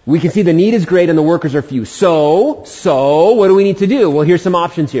 We can see the need is great and the workers are few. So, what do we need to do? Well, here's some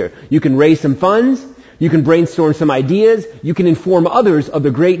options here. You can raise some funds. You can brainstorm some ideas. You can inform others of the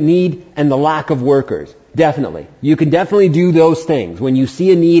great need and the lack of workers. Definitely. You can definitely do those things when you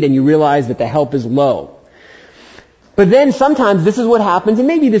see a need and you realize that the help is low. But then sometimes this is what happens, and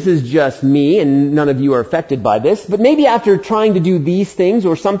maybe this is just me and none of you are affected by this, but maybe after trying to do these things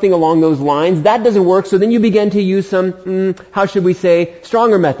or something along those lines, that doesn't work, so then you begin to use some, how should we say,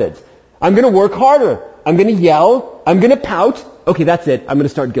 stronger methods. I'm going to work harder. I'm going to yell. I'm going to pout. Okay, that's it. I'm going to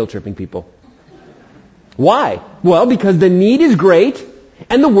start guilt-tripping people. Why? Well, because the need is great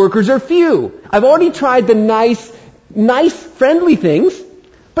and the workers are few. I've already tried the nice, friendly things,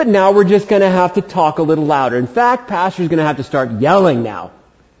 but now we're just going to have to talk a little louder. In fact, pastor's going to have to start yelling now.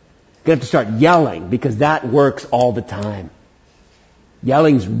 Going to have to start yelling because that works all the time.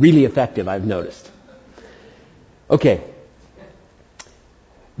 Yelling's really effective, I've noticed. Okay.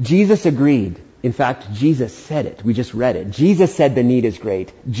 Jesus agreed. In fact, Jesus said it. We just read it. Jesus said the need is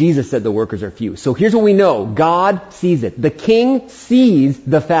great. Jesus said the workers are few. So here's what we know. God sees it. The king sees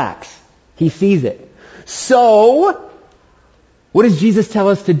the facts. He sees it. So, what does Jesus tell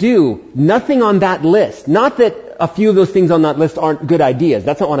us to do? Nothing on that list. Not that a few of those things on that list aren't good ideas.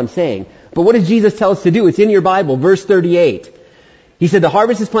 That's not what I'm saying. But what does Jesus tell us to do? It's in your Bible, verse 38. He said, the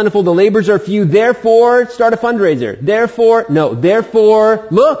harvest is plentiful, the laborers are few, therefore, start a fundraiser. Therefore,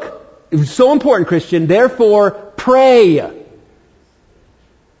 look. It was so important, Christian. Therefore, pray.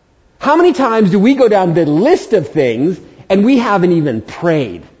 How many times do we go down the list of things and we haven't even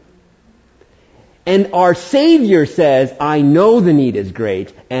prayed? And our Savior says, I know the need is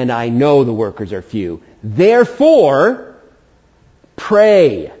great and I know the workers are few. Therefore,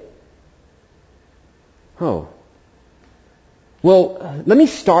 pray. Oh. Well, let me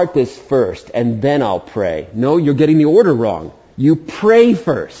start this first and then I'll pray. No, you're getting the order wrong. You pray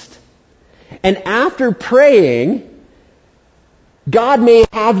first. And after praying, God may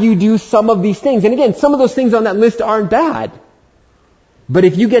have you do some of these things. And again, some of those things on that list aren't bad. But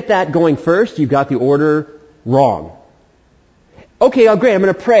if you get that going first, you've got the order wrong. Okay, great, I'm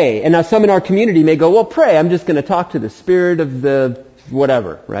going to pray. And now some in our community may go, well, pray. I'm just going to talk to the spirit of the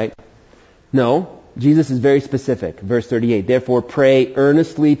whatever, right? No, Jesus is very specific. Verse 38, therefore pray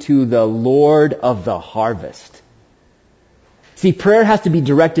earnestly to the Lord of the harvest. See, prayer has to be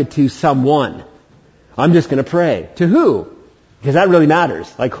directed to someone. I'm just going to pray. To who? Because that really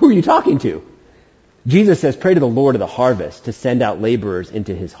matters. Like, who are you talking to? Jesus says, pray to the Lord of the harvest to send out laborers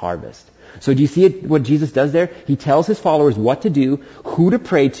into his harvest. So do you see what Jesus does there? He tells his followers what to do, who to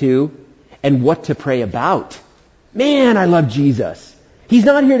pray to, and what to pray about. Man, I love Jesus. He's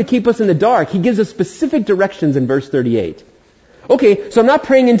not here to keep us in the dark. He gives us specific directions in verse 38. Okay, so I'm not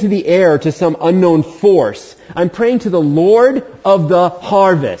praying into the air to some unknown force. I'm praying to the Lord of the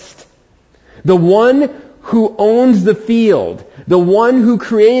harvest. The one who owns the field, the one who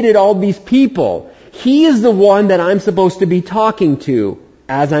created all these people, He is the one that I'm supposed to be talking to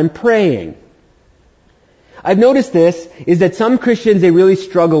as I'm praying. I've noticed this, is that some Christians, they really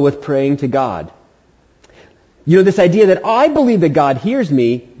struggle with praying to God. You know, this idea that I believe that God hears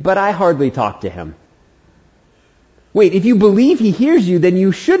me, but I hardly talk to Him. Wait, if you believe He hears you, then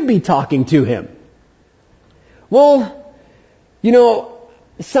you should be talking to Him. Well, you know,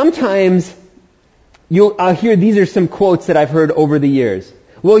 sometimes I'll hear, these are some quotes that I've heard over the years.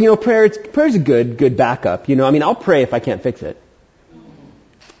 Well, you know, prayer's a good backup. You know, I mean, I'll pray if I can't fix it.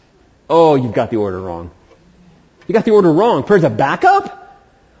 Oh, you've got the order wrong. You got the order wrong. Prayer's a backup?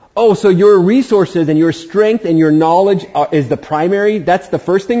 Oh, so your resources and your strength and your knowledge is the primary, that's the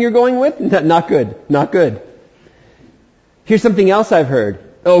first thing you're going with? Not good. Not good. Here's something else I've heard.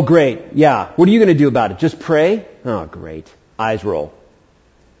 Oh, great. Yeah. What are you going to do about it? Just pray? Oh, great. Eyes roll.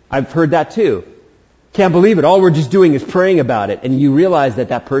 I've heard that too. Can't believe it. All we're just doing is praying about it. And you realize that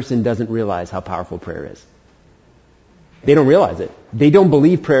that person doesn't realize how powerful prayer is. They don't realize it. They don't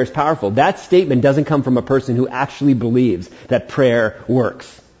believe prayer is powerful. That statement doesn't come from a person who actually believes that prayer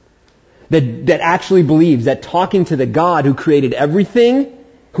works. That actually believes that talking to the God who created everything,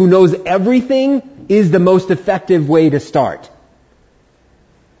 who knows everything, is the most effective way to start.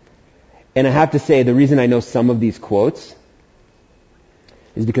 And I have to say, the reason I know some of these quotes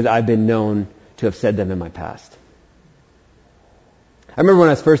is because I've been known to have said them in my past. I remember when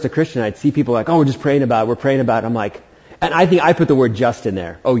I was first a Christian, I'd see people like, oh, we're just praying about it, we're praying about it. I'm like, and I think I put the word just in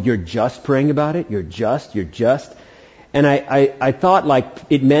there. Oh, you're just praying about it? You're just. And I thought like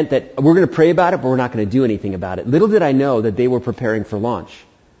it meant that we're going to pray about it, but we're not going to do anything about it. Little did I know that they were preparing for launch.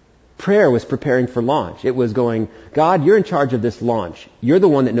 Prayer was preparing for launch. It was going, God, you're in charge of this launch. You're the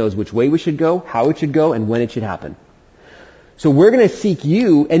one that knows which way we should go, how it should go, and when it should happen. So we're going to seek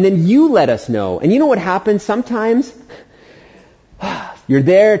you, and then you let us know. And you know what happens sometimes? You're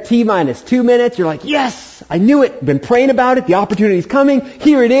there, T-minus 2 minutes, you're like, yes, I knew it, been praying about it, the opportunity's coming,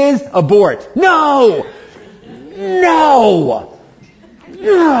 here it is, abort. No!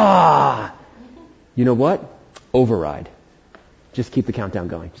 You know what? Override. Just keep the countdown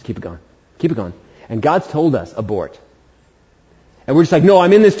going. Just keep it going. Keep it going. And God's told us, abort. And we're just like, no,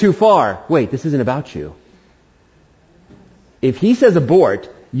 I'm in this too far. Wait, this isn't about you. If He says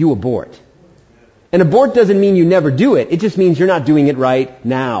abort, you abort. And abort doesn't mean you never do it. It just means you're not doing it right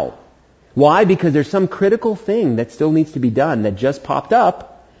now. Why? Because there's some critical thing that still needs to be done that just popped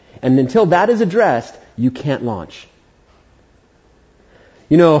up. And until that is addressed, you can't launch.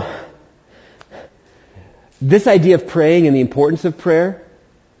 You know, this idea of praying and the importance of prayer,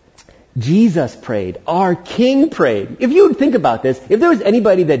 Jesus prayed. Our King prayed. If you would think about this, if there was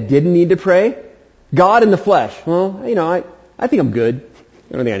anybody that didn't need to pray, God in the flesh, well, you know, I think I'm good.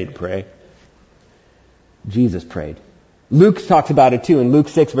 I don't think I need to pray. Jesus prayed. Luke talks about it too in Luke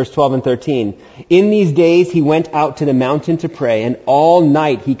 6 verse 12 and 13. In these days He went out to the mountain to pray, and all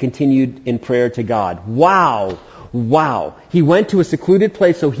night He continued in prayer to God. Wow. He went to a secluded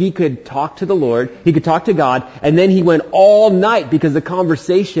place so He could talk to the Lord, He could talk to God, and then He went all night because the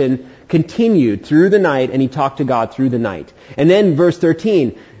conversation continued through the night, and He talked to God through the night. And then verse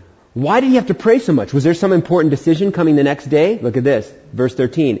 13, why did He have to pray so much? Was there some important decision coming the next day? Look at this, verse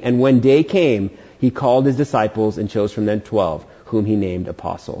 13. And when day came, He called His disciples and chose from them 12, whom He named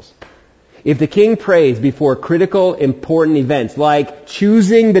apostles. If the King prays before critical, important events like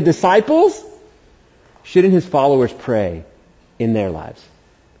choosing the disciples, shouldn't His followers pray in their lives?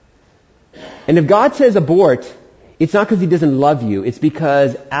 And if God says abort, it's not because He doesn't love you. It's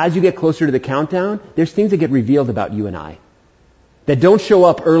because as you get closer to the countdown, there's things that get revealed about you and I that don't show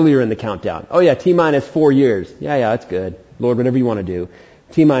up earlier in the countdown. Oh yeah, T-minus 4 years. Yeah, that's good. Lord, whatever you want to do.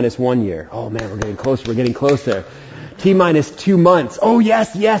 T-minus 1 year. Oh man, we're getting closer. T-minus 2 months. Oh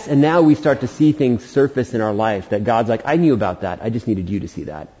yes. And now we start to see things surface in our life that God's like, I knew about that. I just needed you to see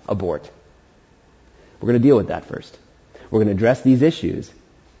that. Abort. We're going to deal with that first. We're going to address these issues.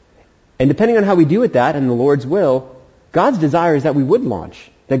 And depending on how we do with that and the Lord's will, God's desire is that we would launch,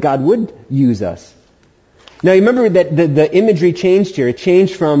 that God would use us. Now you remember that the imagery changed here. It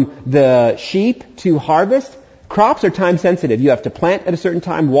changed from the sheep to harvest. Crops are time sensitive. You have to plant at a certain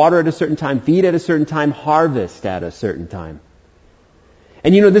time, water at a certain time, feed at a certain time, harvest at a certain time.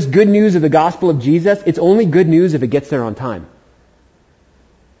 And you know, this good news of the gospel of Jesus, it's only good news if it gets there on time.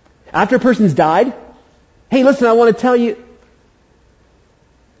 After a person's died, hey, listen, I want to tell you,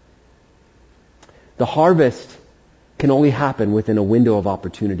 the harvest can only happen within a window of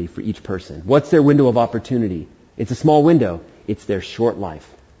opportunity for each person. What's their window of opportunity? It's a small window. It's their short life.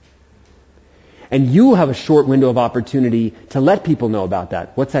 And you have a short window of opportunity to let people know about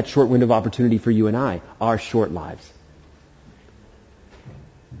that. What's that short window of opportunity for you and I? Our short lives.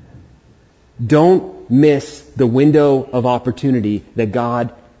 Don't miss the window of opportunity that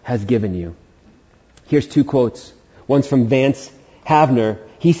God has given you. Here's 2 quotes. One's from Vance Havner.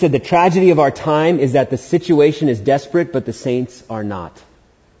 He said, "The tragedy of our time is that the situation is desperate, but the saints are not."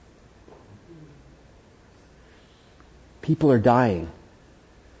 People are dying,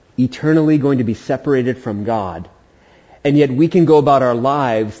 eternally going to be separated from God. And yet we can go about our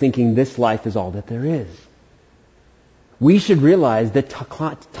lives thinking this life is all that there is. We should realize that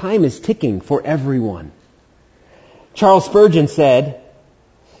time is ticking for everyone. Charles Spurgeon said,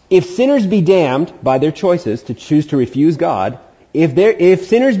 "If sinners be damned by their choices to choose to refuse God, if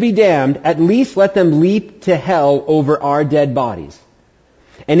sinners be damned, at least let them leap to hell over our dead bodies.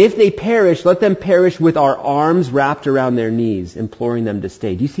 And if they perish, let them perish with our arms wrapped around their knees, imploring them to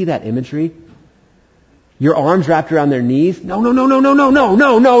stay." Do you see that imagery? Your arms wrapped around their knees? No.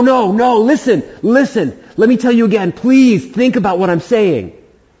 Listen. Let me tell you again. Please think about what I'm saying.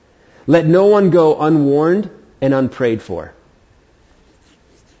 Let no one go unwarned and unprayed for.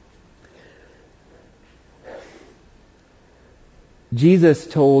 Jesus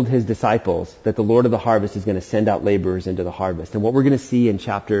told his disciples that the Lord of the harvest is going to send out laborers into the harvest. And what we're going to see in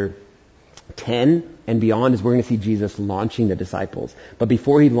chapter 10 and beyond is we're going to see Jesus launching the disciples. But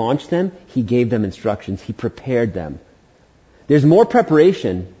before he launched them, he gave them instructions. He prepared them. There's more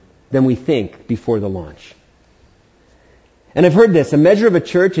preparation than we think before the launch. And I've heard this. A measure of a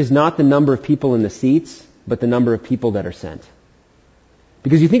church is not the number of people in the seats, but the number of people that are sent.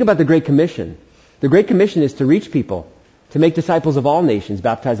 Because you think about the Great Commission. The Great Commission is to reach people, to make disciples of all nations,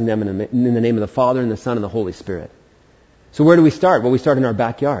 baptizing them in the name of the Father and the Son and the Holy Spirit. So where do we start? Well, we start in our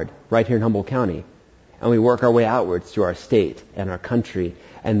backyard, right here in Humboldt County. And we work our way outwards through our state and our country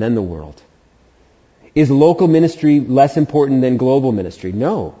and then the world. Is local ministry less important than global ministry?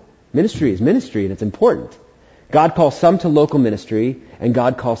 No. Ministry is ministry and it's important. God calls some to local ministry and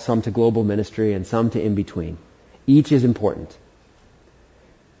God calls some to global ministry and some to in between. Each is important.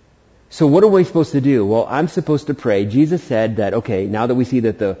 So what are we supposed to do? Well, I'm supposed to pray. Jesus said that, okay, now that we see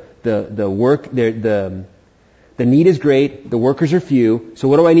that the need is great, the workers are few, so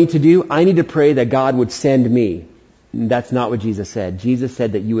what do I need to do? I need to pray that God would send me. And that's not what Jesus said. Jesus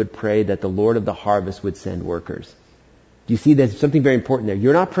said that you would pray that the Lord of the harvest would send workers. Do you see there's something very important there?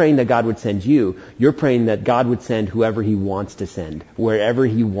 You're not praying that God would send you. You're praying that God would send whoever he wants to send, wherever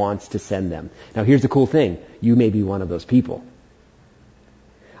he wants to send them. Now here's the cool thing. You may be one of those people.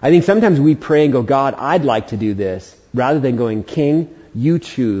 I think sometimes we pray and go, God, I'd like to do this, rather than going, King, you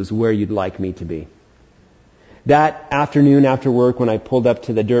choose where you'd like me to be. That afternoon after work when I pulled up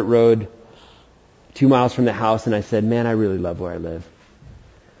to the dirt road 2 miles from the house and I said, man, I really love where I live.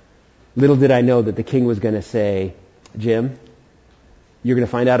 Little did I know that the King was going to say, Jim, you're going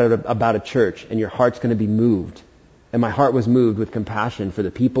to find out about a church and your heart's going to be moved. And my heart was moved with compassion for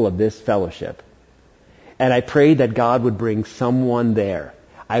the people of this fellowship. And I prayed that God would bring someone there.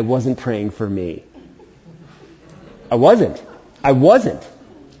 I wasn't praying for me. I wasn't.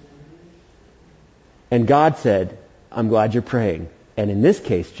 And God said, I'm glad you're praying. And in this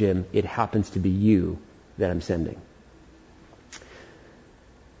case, Jim, it happens to be you that I'm sending.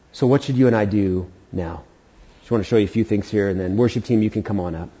 So what should you and I do now? Just want to show you a few things here, and then worship team, you can come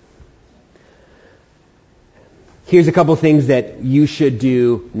on up. Here's a couple things that you should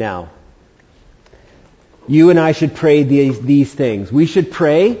do now. You and I should pray these things. We should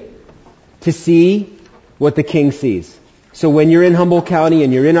pray to see what the King sees. So when you're in Humboldt County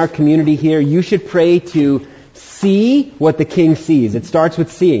and you're in our community here, you should pray to see what the King sees. It starts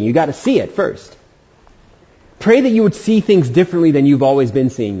with seeing. You got to see it first. Pray that you would see things differently than you've always been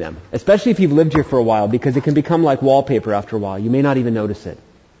seeing them, especially if you've lived here for a while, because it can become like wallpaper after a while. You may not even notice it.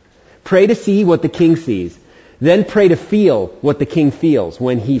 Pray to see what the King sees. Then pray to feel what the King feels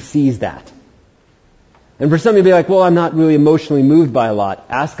when he sees that. And for some, you'll be like, well, I'm not really emotionally moved by a lot.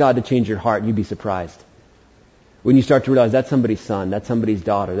 Ask God to change your heart and you'd be surprised. When you start to realize that's somebody's son, that's somebody's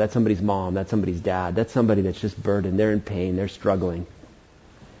daughter, that's somebody's mom, that's somebody's dad, that's somebody that's just burdened, they're in pain, they're struggling.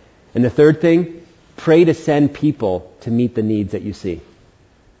 And the third thing, pray to send people to meet the needs that you see.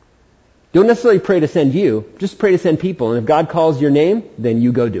 Don't necessarily pray to send you, just pray to send people. And if God calls your name, then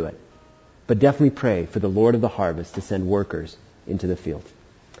you go do it. But definitely pray for the Lord of the harvest to send workers into the field.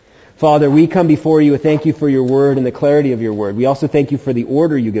 Father, we come before you and thank you for your word and the clarity of your word. We also thank you for the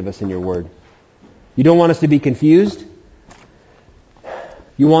order you give us in your word. You don't want us to be confused.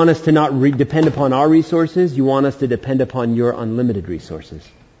 You want us to not depend upon our resources. You want us to depend upon your unlimited resources.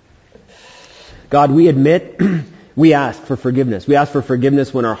 God, we admit We ask for forgiveness. We ask for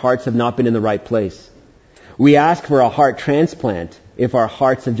forgiveness when our hearts have not been in the right place. We ask for a heart transplant if our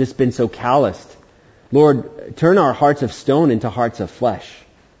hearts have just been so calloused. Lord, turn our hearts of stone into hearts of flesh.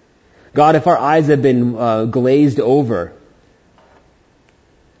 God, if our eyes have been glazed over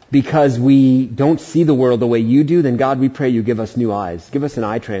because we don't see the world the way you do, then God, we pray you give us new eyes. Give us an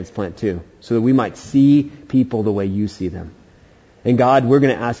eye transplant too, so that we might see people the way you see them. And God, we're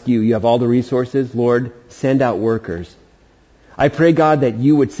going to ask you, you have all the resources, Lord, send out workers. I pray, God, that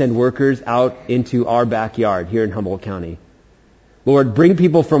you would send workers out into our backyard here in Humboldt County. Lord, bring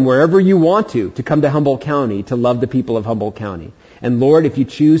people from wherever you want to come to Humboldt County to love the people of Humboldt County. And Lord, if you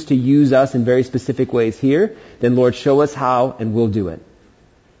choose to use us in very specific ways here, then Lord, show us how and we'll do it.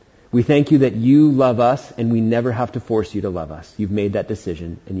 We thank you that you love us and we never have to force you to love us. You've made that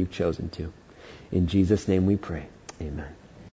decision and you've chosen to. In Jesus' name we pray. Amen.